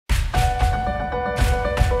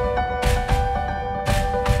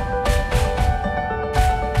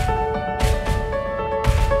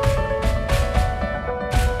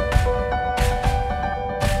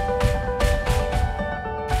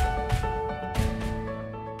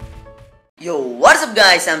Yo, what's up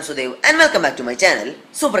guys? I'm Sudev and welcome back to my channel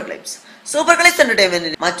Super Clips. Super Clips Entertainment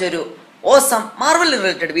മറ്റൊരു awesome Marvel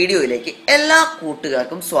related വീഡിയോയിലേക്ക് എല്ലാ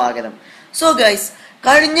കൂട്ടുകാർക്കും സ്വാഗതം. So guys,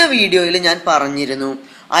 കഴിഞ്ഞ വീഡിയോയിൽ ഞാൻ പറഞ്ഞിരുന്നു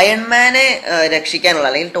അയൺമാനെ രക്ഷിക്കാനുള്ള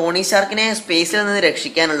അല്ലെങ്കിൽ ടോണി സ്റ്റാർക്കിനെ സ്പേസിൽ നിന്ന്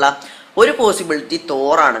രക്ഷിക്കാനുള്ള ഒരു പോസിബിലിറ്റി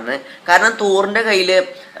തോർ ആണെന്ന്. കാരണം തോറിന്റെ കയ്യിൽ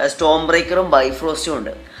സ്റ്റോം ബ്രേക്കറും ബൈഫ്രോസ്റ്റും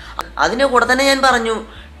ഉണ്ട്. അതിന്റെ കൂടെ തന്നെ ഞാൻ പറഞ്ഞു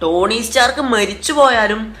ടോണി സ്റ്റാർക്ക് മരിച്ചു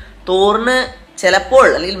പോയാലും തോറിന് ചിലപ്പോൾ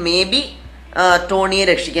അല്ലെങ്കിൽ മേ ബി ടോണിയെ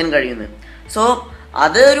രക്ഷിക്കാൻ കഴിയുന്നു. സോ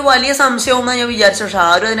അത് ഒരു വലിയ സംശയമെന്നാണ് ഞാൻ വിചാരിച്ചു. പക്ഷെ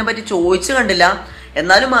ആരും അതിനെപ്പറ്റി ചോദിച്ചു കണ്ടില്ല.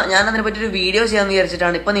 എന്നാലും ഞാൻ അതിനെപ്പറ്റി ഒരു വീഡിയോ ചെയ്യാമെന്ന്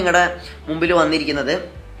വിചാരിച്ചിട്ടാണ് ഇപ്പം നിങ്ങളുടെ മുമ്പിൽ വന്നിരിക്കുന്നത്.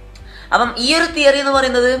 അപ്പം ഈ ഒരു തിയറി എന്ന്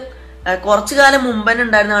പറയുന്നത് കുറച്ചു കാലം മുമ്പ് തന്നെ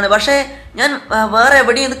ഉണ്ടായിരുന്നതാണ്. പക്ഷെ ഞാൻ വേറെ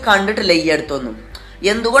എവിടെയും ഇത് കണ്ടിട്ടില്ല ഈ അടുത്തൊന്നും.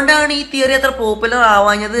 എന്തുകൊണ്ടാണ് ഈ തിയറി അത്ര പോപ്പുലർ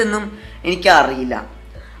ആവാഞ്ഞത് എന്നും എനിക്കറിയില്ല.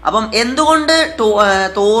 അപ്പം എന്തുകൊണ്ട്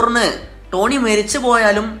തോറിന് ടോണി മരിച്ചു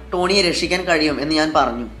പോയാലും ടോണിയെ രക്ഷിക്കാൻ കഴിയും എന്ന് ഞാൻ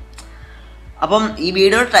പറഞ്ഞു. അപ്പം ഈ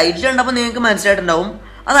വീഡിയോയുടെ ടൈറ്റിൽ കണ്ടപ്പോൾ നിങ്ങൾക്ക് മനസ്സിലായിട്ടുണ്ടാവും.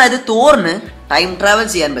 അതായത് തോറിന് ടൈം ട്രാവൽ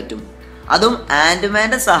ചെയ്യാൻ പറ്റും, അതും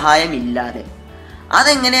ആൻഡ്മാന്റെ സഹായം ഇല്ലാതെ.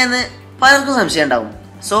 അതെങ്ങനെയാന്ന് പലർക്കും സംശയം ഉണ്ടാവും.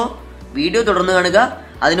 സോ വീഡിയോ തുടർന്ന് കാണുക.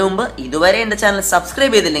 അതിനു മുമ്പ് ഇതുവരെ എൻ്റെ ചാനൽ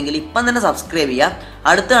സബ്സ്ക്രൈബ് ചെയ്തില്ലെങ്കിൽ ഇപ്പം തന്നെ സബ്സ്ക്രൈബ് ചെയ്യുക.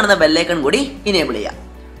 അടുത്ത് കാണുന്ന ബെല്ലൈക്കൺ കൂടി ഇനേബിൾ ചെയ്യുക.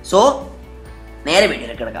 സോ നേരെ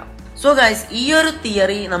വീഡിയോയിലേക്ക് കിടക്കാം. സോ ഗൈസ്, ഈ ഒരു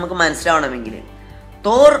തിയറി നമുക്ക് മനസ്സിലാവണമെങ്കിൽ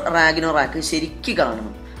തോർ റാഗ്നോറാക്ക് ശരിക്കും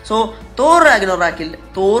കാണണം. സോ തോർ റാഗ്നോറാക്കിൽ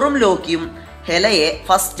തോറും ലോക്കിയും ഹെലയെ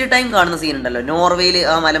ഫസ്റ്റ് ടൈം കാണുന്ന സീൻ ഉണ്ടല്ലോ, നോർവേയിൽ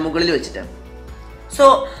ആ മലമുകളിൽ വെച്ചിട്ട്. സോ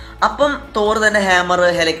അപ്പം തോർ തന്നെ ഹാമർ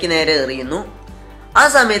ഹെലയ്ക്ക് നേരെ എറിയുന്നു. ആ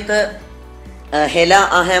സമയത്ത് ഹെല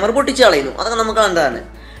ആ ഹാമർ പൊട്ടിച്ചു കളയുന്നു. അതൊക്കെ നമുക്ക് കണ്ടതാണ്.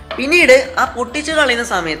 പിന്നീട് ആ പൊട്ടിച്ചു കളയുന്ന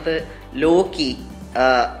സമയത്ത് ലോക്കി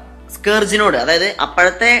സ്കെർജിനോട്, അതായത്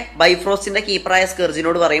അപ്പോഴത്തെ ബൈഫ്രോസ്റ്റിന്റെ കീപ്പറായ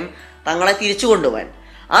സ്കെർജിനോട് പറയും തങ്ങളെ തിരിച്ചു കൊണ്ടുപോകാൻ.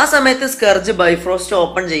 ആ സമയത്ത് സ്കെർജ് ബൈഫ്രോസ്റ്റ്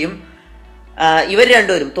ഓപ്പൺ ചെയ്യും. ഇവർ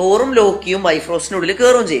രണ്ടുപേരും തോറും ലോക്കിയും ബൈഫ്രോസ്റ്റിനുള്ളിൽ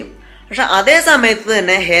കയറുകയും ചെയ്യും. പക്ഷെ അതേ സമയത്ത്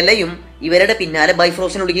തന്നെ ഹെലയും ഇവരുടെ പിന്നാലെ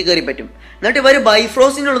ബൈഫ്രോസ്റ്റിനുള്ളിൽ കയറി പറ്റും. എന്നിട്ട് ഇവർ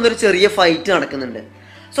ബൈഫ്രോസ്റ്റിനുള്ളിൽ ഒരു ചെറിയ ഫൈറ്റ് നടക്കുന്നുണ്ട്.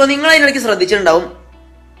 സോ നിങ്ങൾ അതിനിടയ്ക്ക് ശ്രദ്ധിച്ചിട്ടുണ്ടാവും,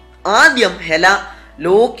 ആദ്യം ഹെല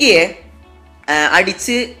ലോക്കിയെ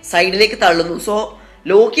അടിച്ച് സൈഡിലേക്ക് തള്ളുന്നു. സോ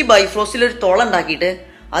ലോക്കി ബൈഫ്രോസ്റ്റിൽ ഒരു തുള ഉണ്ടാക്കിയിട്ട്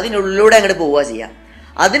അതിനുള്ളിലൂടെ അങ്ങോട്ട് പോവുക ചെയ്യാം.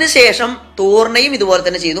 അതിനുശേഷം തോറിനെയും ഇതുപോലെ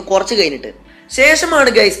തന്നെ ചെയ്യുന്നു. കുറച്ച് കഴിഞ്ഞിട്ട്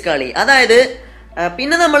ശേഷമാണ് ഗൈസ് കളി. അതായത്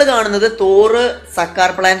പിന്നെ നമ്മൾ കാണുന്നത് തോറ് സക്കാർ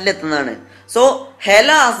പ്ലാനറ്റിൽ എത്തുന്നതാണ്. സോ ഹെല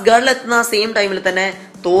അസ്ഗാർഡിൽ എത്തുന്ന ആ സെയിം ടൈമിൽ തന്നെ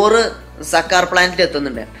തോറ് സക്കാർ പ്ലാനറ്റിൽ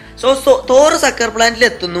എത്തുന്നുണ്ട്. സോ തോറ് സക്കാർ പ്ലാനറ്റിൽ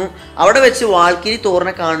എത്തുന്നു. അവിടെ വെച്ച് വാൾക്കിരി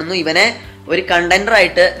തോറിനെ കാണുന്നു. ഇവനെ ഒരു കണ്ടന്റർ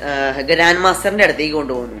ആയിട്ട് ഗ്രാൻഡ് മാസ്റ്ററിന്റെ അടുത്തേക്ക്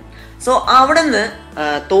കൊണ്ടുപോകുന്നു. സോ അവിടെ നിന്ന്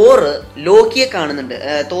തോറ് ലോക്കിയെ കാണുന്നുണ്ട്.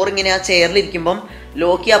 തോർ ഇങ്ങനെ ആ ചെയറിൽ ഇരിക്കുമ്പം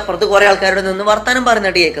ലോക്കി അപ്പുറത്ത് കുറെ ആൾക്കാരോട് നിന്ന് വർത്താനം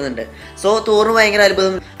പറയുന്നിട്ട് കേൾക്കുന്നുണ്ട്. സോ തോറ് ഭയങ്കര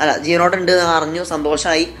അത്ഭുതം, ജീവനോട്ടുണ്ട് അറിഞ്ഞു,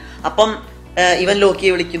 സന്തോഷമായി. അപ്പം ഇവൻ ലോക്കിയെ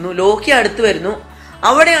വിളിക്കുന്നു. ലോക്കി അടുത്ത് വരുന്നു.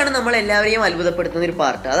 അവിടെയാണ് നമ്മൾ എല്ലാവരെയും അത്ഭുതപ്പെടുത്തുന്ന ഒരു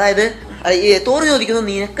പാർട്ട്. അതായത് തോറ് ചോദിക്കുന്നു,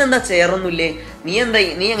 നിനക്കെന്താ ചെയറൊന്നുമില്ലേ,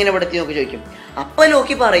 നീ എങ്ങനെ പെടുത്തി നോക്കി ചോദിക്കും. അപ്പൊ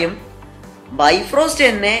ലോക്കി പറയും, ബൈഫ്രോസ്റ്റ്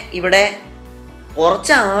എന്നെ ഇവിടെ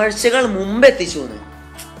കുറച്ച് ആഴ്ചകൾ മുമ്പ് എത്തിച്ചു എന്ന്.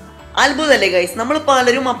 അത്ഭുതമല്ലേ ഗൈസ്? നമ്മൾ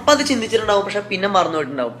പലരും അപ്പം അത് ചിന്തിച്ചിട്ടുണ്ടാവും, പക്ഷെ പിന്നെ മറന്നു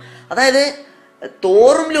പോയിട്ടുണ്ടാവും. അതായത്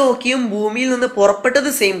തോറും ലോക്കിയും ഭൂമിയിൽ നിന്ന് പുറപ്പെട്ടത്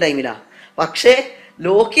സെയിം ടൈമിലാ, പക്ഷെ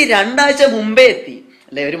ലോക്കി 2 ആഴ്ച മുമ്പേ എത്തി.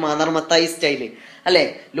 അല്ലെ, ഒരു മാനർമത്തായി സ്റ്റൈല് അല്ലെ?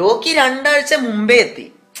 ലോക്കി 2 ആഴ്ച മുമ്പേ എത്തി.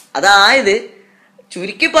 അതായത്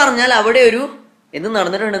ചുരുക്കി പറഞ്ഞാൽ അവിടെ ഒരു എന്ത്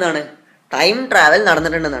നടന്നിട്ടുണ്ടെന്നാണ്, ടൈം ട്രാവൽ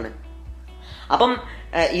നടന്നിട്ടുണ്ടെന്നാണ്. അപ്പം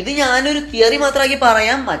ഇത് ഞാനൊരു തിയറി മാത്രമാക്കി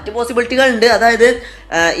പറയാം. മറ്റു പോസിബിലിറ്റികൾ ഉണ്ട്. അതായത്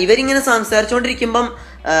ഇവരിങ്ങനെ സംസാരിച്ചുകൊണ്ടിരിക്കുമ്പം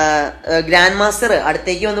ഗ്രാൻഡ് മാസ്റ്റർ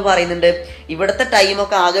അടുത്തേക്ക് വന്ന് പറയുന്നുണ്ട് ഇവിടുത്തെ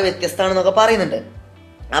ടൈമൊക്കെ ആകെ വ്യത്യസ്തമാണെന്നൊക്കെ പറയുന്നുണ്ട്.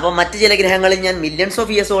 അപ്പം മറ്റു ചില ഗ്രഹങ്ങളിൽ ഞാൻ മില്യൺസ്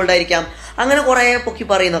ഓഫ് ഇയേഴ്സ് ഓൾഡ് ആയിരിക്കാം, അങ്ങനെ കുറെ പൊക്കി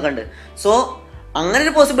പറയുന്നൊക്കെ ഉണ്ട്. സോ അങ്ങനെ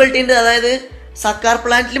ഒരു പോസിബിലിറ്റി ഉണ്ട്. അതായത് സക്കാർ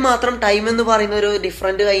പ്ലാനറ്റിൽ മാത്രം ടൈം എന്ന് പറയുന്ന ഒരു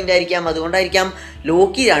ഡിഫറെന്റ് കൈൻഡ് ആയിരിക്കാം. അതുകൊണ്ടായിരിക്കാം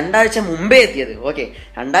ലോക്കി 2 ആഴ്ച മുമ്പേ എത്തിയത്. ഓക്കെ,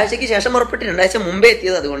 2 ആഴ്ചക്ക് ശേഷം പുറപ്പെട്ട് 2 ആഴ്ച മുമ്പേ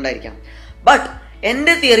എത്തിയത് അതുകൊണ്ടായിരിക്കാം. ബട്ട്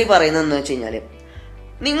എന്റെ തിയറി പറയുന്നതെന്ന് വെച്ച് കഴിഞ്ഞാൽ,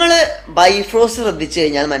 നിങ്ങൾ ബൈഫ്രോസ്റ്റ് ശ്രദ്ധിച്ചു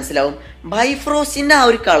കഴിഞ്ഞാൽ മനസ്സിലാവും ബൈഫ്രോസ്റ്റിന്റെ ആ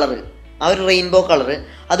ഒരു കളറ്, ആ ഒരു റെയിൻബോ കളറ്,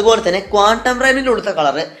 അതുപോലെ തന്നെ ക്വാണ്ടം റൈമിൽ കൊടുത്ത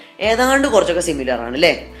കളറ് ഏതാണ്ട് കുറച്ചൊക്കെ സിമിലർ ആണ്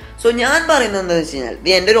അല്ലേ? സോ ഞാൻ പറയുന്നത് എന്താണെന്ന് വെച്ച് കഴിഞ്ഞാൽ,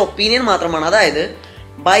 ഇത് എൻ്റെ ഒരു ഒപ്പീനിയൻ മാത്രമാണ്. അതായത്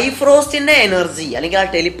ബൈഫ്രോസ്റ്റിന്റെ എനർജി അല്ലെങ്കിൽ ആ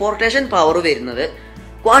ടെലിപ്പോർട്ടേഷൻ പവർ വരുന്നത്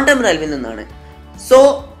ക്വാണ്ടം റൈമിൽ നിന്നാണ്. സോ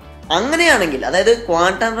അങ്ങനെയാണെങ്കിൽ, അതായത്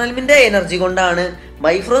ക്വാണ്ടം റൈമിന്റെ എനർജി കൊണ്ടാണ്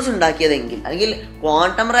ബൈഫ്രോസ്റ്റ് ഉണ്ടാക്കിയതെങ്കിൽ, അല്ലെങ്കിൽ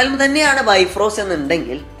ക്വാണ്ടം റൈം തന്നെയാണ് ബൈഫ്രോസ്റ്റ്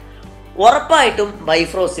എന്നുണ്ടെങ്കിൽ, ഉറപ്പായിട്ടും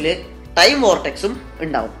ബൈഫ്രോസ്റ്റില് ടൈം വോർട്ടെക്സും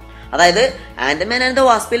ഉണ്ടാവും. അതായത് Andaman and the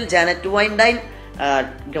വാസ്പിൽ Janet വൈൻഡൈൻ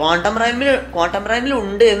quantum റൈമിൽ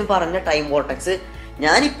ഉണ്ട് എന്ന് പറഞ്ഞ ടൈം വോർട്ടെക്സ്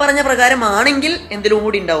ഞാൻ ഇപ്പറഞ്ഞ പ്രകാരമാണെങ്കിൽ എന്തിലും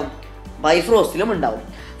കൂടി ഉണ്ടാവും, ബൈഫ്രോസ്റ്റിലും ഉണ്ടാവും.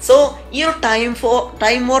 സോ ഈ ഒരു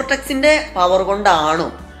ടൈം വോർട്ടെക്സിന്റെ പവർ കൊണ്ടാണോ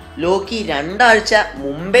ലോക്കി 2 ആഴ്ച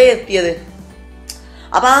മുമ്പേ എത്തിയത്?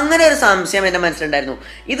 അപ്പൊ അങ്ങനെ ഒരു സംശയം എന്റെ മനസ്സിലുണ്ടായിരുന്നു.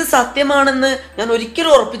 ഇത് സത്യമാണെന്ന് ഞാൻ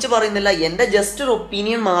ഒരിക്കലും ഉറപ്പിച്ച് പറയുന്നില്ല, എന്റെ ജസ്റ്റ് ഒരു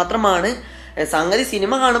ഒപ്പീനിയൻ മാത്രമാണ്. സംഗതി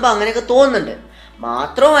സിനിമ കാണുമ്പോൾ അങ്ങനെയൊക്കെ തോന്നുന്നുണ്ട്.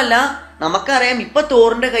 മാത്രമല്ല നമുക്കറിയാം ഇപ്പൊ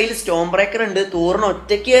തോറിന്റെ കയ്യിൽ സ്റ്റോം ബ്രേക്കർ ഉണ്ട്. തോറിന്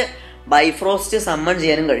ഒറ്റയ്ക്ക് ബൈഫ്രോസ്റ്റ് സമ്മൺ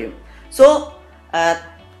ചെയ്യാനും കഴിയും. സോ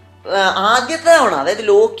ആദ്യത്തെ തവണ, അതായത്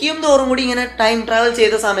ലോക്കിയും തോറും കൂടി ഇങ്ങനെ ടൈം ട്രാവൽ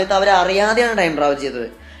ചെയ്ത സമയത്ത് അവരെ അറിയാതെയാണ് ടൈം ട്രാവൽ ചെയ്തത്.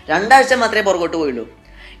 2 ആഴ്ച മാത്രമേ പുറകോട്ട് പോയുള്ളൂ.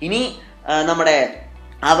 ഇനി നമ്മുടെ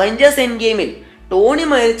അവഞ്ചേഴ്സ് എൻഡ് ഗെയിമിൽ ടോണി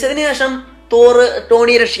മരിച്ചതിന് ശേഷം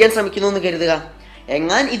ടോണിയെ രക്ഷിക്കാൻ ശ്രമിക്കുന്നു എന്ന് കരുതുക.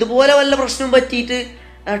 എങ്ങാൻ ഇതുപോലെ വല്ല പ്രശ്നവും പറ്റിയിട്ട്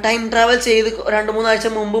ടൈം ട്രാവൽ ചെയ്ത് 2-3 ആഴ്ച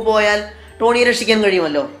മുമ്പ് പോയാൽ ടോണിയെ രക്ഷിക്കാൻ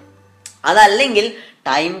കഴിയുമല്ലോ. അതല്ലെങ്കിൽ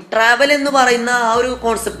ടൈം ട്രാവൽ എന്ന് പറയുന്ന ആ ഒരു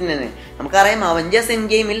കോൺസെപ്റ്റിന് തന്നെ നമുക്കറിയാം അവഞ്ചേഴ്സ് എൻഡ്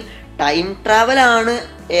ഗെയിമിൽ ടൈം ട്രാവൽ ആണ്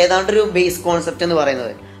ഏതാണ്ടൊരു ബേസ് കോൺസെപ്റ്റ് എന്ന്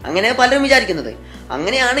പറയുന്നത്. അങ്ങനെ പലരും വിചാരിക്കുന്നത്.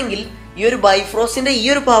 അങ്ങനെയാണെങ്കിൽ ഈ ഒരു ബൈഫ്രോസ്റ്റിന്റെ ഈ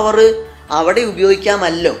ഒരു പവർ അവിടെ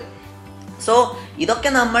ഉപയോഗിക്കാമല്ലോ. സോ ഇതൊക്കെ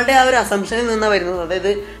നമ്മളുടെ ആ ഒരു അസംഷനിൽ നിന്ന് വരുന്നത്.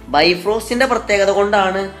 അതായത് ബൈഫ്രോസ്റ്റിന്റെ പ്രത്യേകത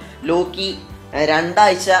കൊണ്ടാണ് ലോക്കി 2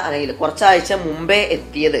 ആഴ്ച അല്ലെങ്കിൽ കുറച്ചാഴ്ച മുമ്പേ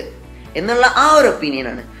എത്തിയത് എന്നുള്ള ആ ഒരു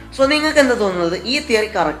ഒപ്പീനിയനാണ്. സോ നിങ്ങൾക്ക് എന്താ തോന്നുന്നത്? ഈ തിയറി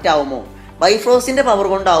കറക്റ്റ് ആവുമോ? ബൈഫ്രോസ്റ്റിന്റെ പവർ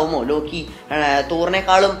കൊണ്ടാവുമോ ലോക്കി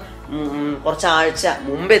തോറിനേക്കാളും കുറച്ചാഴ്ച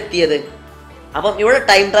മുമ്പ് എത്തിയത്? അപ്പം ഇവിടെ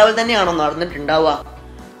ടൈം ട്രാവൽ തന്നെയാണോ നടന്നിട്ടുണ്ടാവുക?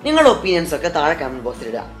 നിങ്ങളുടെ ഒപ്പീനിയൻസ് ഒക്കെ താഴെ കമന്റ് ബോക്സിൽ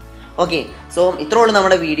ഇടുക. ഓക്കെ, സോ ഇത്രയുള്ളൂ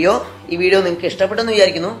നമ്മുടെ വീഡിയോ. ഈ വീഡിയോ നിങ്ങൾക്ക് ഇഷ്ടപ്പെട്ടെന്ന്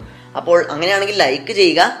വിചാരിക്കുന്നു. അപ്പോൾ അങ്ങനെയാണെങ്കിൽ ലൈക്ക്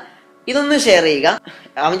ചെയ്യുക, ഇതൊന്ന് ഷെയർ ചെയ്യുക.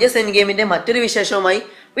 അവഞ്ചേഴ്സ് എൻഡ് ഗെയിമിന്റെ മറ്റൊരു വിശേഷവുമായി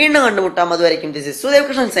വീണ്ടും കണ്ടുമുട്ടാം. അതുവരെയും this is Sudev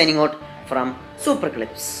Krishnan signing out from super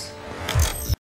clips.